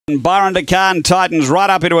Byron DeCarn tightens right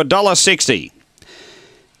up into $1.60.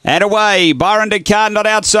 And away, Byron DeCarn not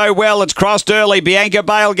out so well. It's crossed early. Bianca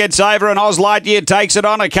Bale gets over and Oz Lightyear takes it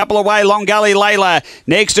on. A couple away, Long Gully Layla.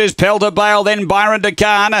 Next is Pelter Bale, then Byron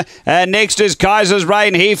DeCarn. Next is Kaiser's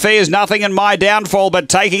Reign. He fears nothing and My Downfall, but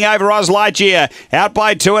taking over Oz Lightyear. Out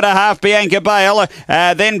by 2.5, Bianca Bale.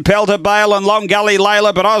 Then Pelter Bale and Long Gully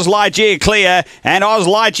Layla, but Oz Lightyear clear. And Oz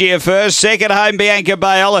Lightyear first. Second home, Bianca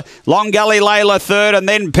Bale. Long Gully Layla third, and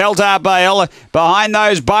then Pelter Bale. Behind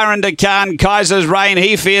those, Byron DeCarn, Kaiser's Reign.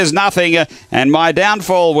 He fears nothing, and My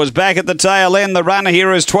Downfall was back at the tail end. The run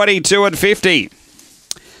here is 22 at 50.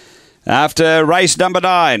 After race number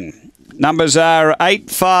 9, numbers are 8,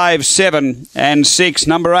 5, 7 and 6.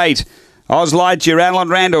 Number 8, Oz Lightyear, Alan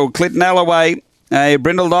Randall, Clinton Alloway, a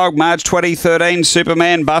Brindle Dog, March 2013,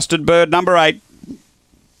 Superman, Busted Bird, number 8.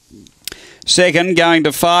 Second, going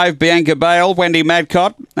to 5, Bianca Bale, Wendy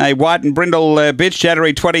Madcott, a White and Brindle bitch,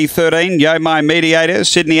 January 2013, Yo My Mediator,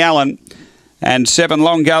 Sydney Allen. And 7,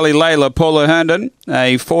 Long Gully Layla, Paula Herndon,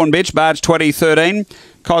 a Fawn bitch, March 2013,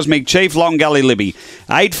 Cosmic Chief, Long Gully Libby.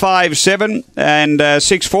 8, 5, 7 and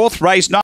 6 fourth, race 9.